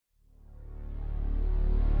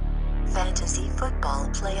Fantasy Football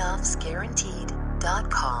Playoffs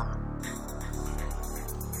Guaranteed.com.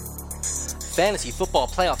 Fantasy Football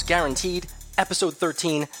Playoffs Guaranteed, Episode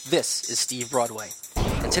 13. This is Steve Broadway.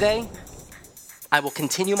 And today, I will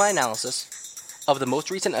continue my analysis of the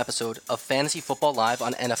most recent episode of Fantasy Football Live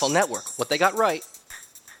on NFL Network. What they got right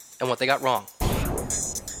and what they got wrong.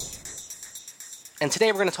 And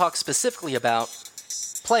today we're going to talk specifically about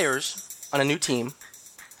players on a new team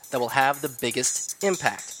that will have the biggest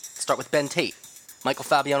impact. Start with Ben Tate. Michael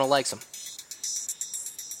Fabiano likes him.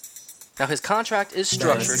 Now, his contract is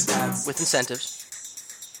structured with incentives.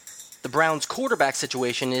 The Browns' quarterback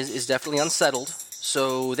situation is definitely unsettled,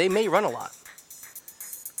 so they may run a lot.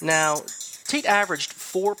 Now, Tate averaged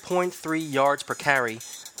 4.3 yards per carry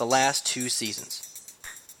the last 2 seasons.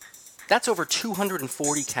 That's over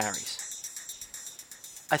 240 carries.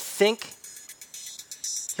 I think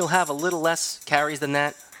he'll have a little less carries than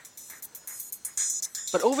that.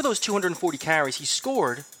 But over those 240 carries, he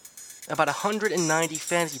scored about 190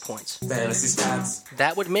 fantasy points. Fantasy stats.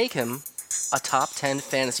 That would make him a top 10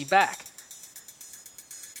 fantasy back.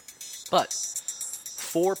 But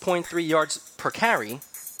 4.3 yards per carry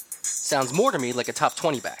sounds more to me like a top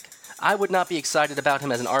 20 back. I would not be excited about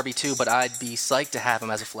him as an RB2, but I'd be psyched to have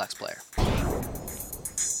him as a flex player.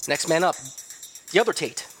 Next man up, the other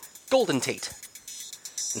Tate, Golden Tate.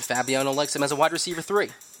 And Fabiano likes him as a wide receiver 3.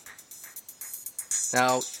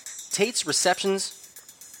 Now, Tate's receptions,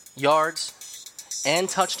 yards, and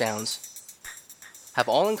touchdowns have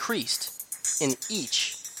all increased in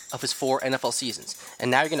each of his 4 NFL seasons. And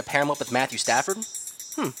now you're going to pair him up with Matthew Stafford?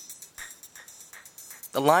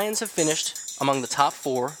 The Lions have finished among the top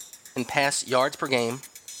 4 in pass yards per game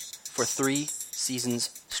for 3 seasons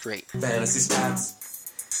straight. Fantasy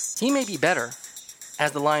stats. He may be better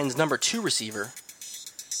as the Lions' number 2 receiver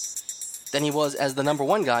than he was as the number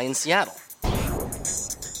 1 guy in Seattle.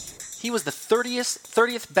 He was the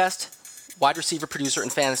 30th best wide receiver producer in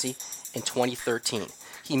fantasy in 2013.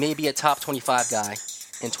 He may be a top 25 guy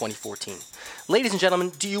in 2014. Ladies and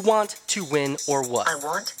gentlemen, do you want to win or what? I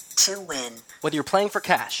want to win. Whether you're playing for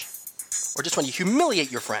cash or just want to humiliate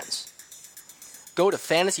your friends, go to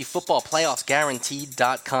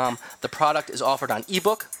fantasyfootballplayoffsguaranteed.com. The product is offered on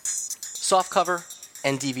ebook, softcover,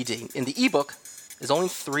 and DVD. In the ebook is only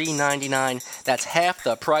 $3.99. That's half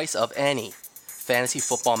the price of any fantasy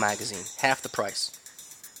football magazine. Half the price.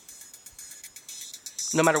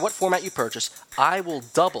 No matter what format you purchase, I will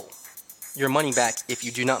double your money back if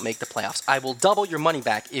you do not make the playoffs. I will double your money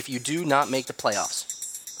back if you do not make the playoffs.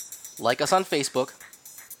 Like us on Facebook.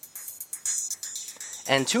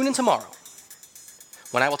 And tune in tomorrow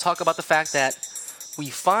when I will talk about the fact that we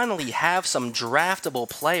finally have some draftable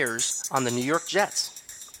players on the New York Jets.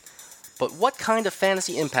 But what kind of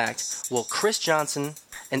fantasy impact will Chris Johnson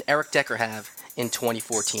and Eric Decker have in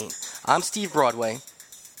 2014? I'm Steve Broadway.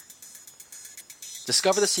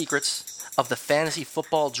 Discover the secrets of the fantasy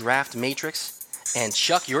football draft matrix and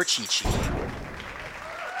chuck your cheat sheet.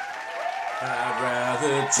 I'd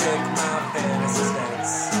rather check my fantasy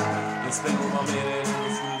stats than spend all my minute in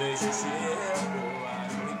this relationship.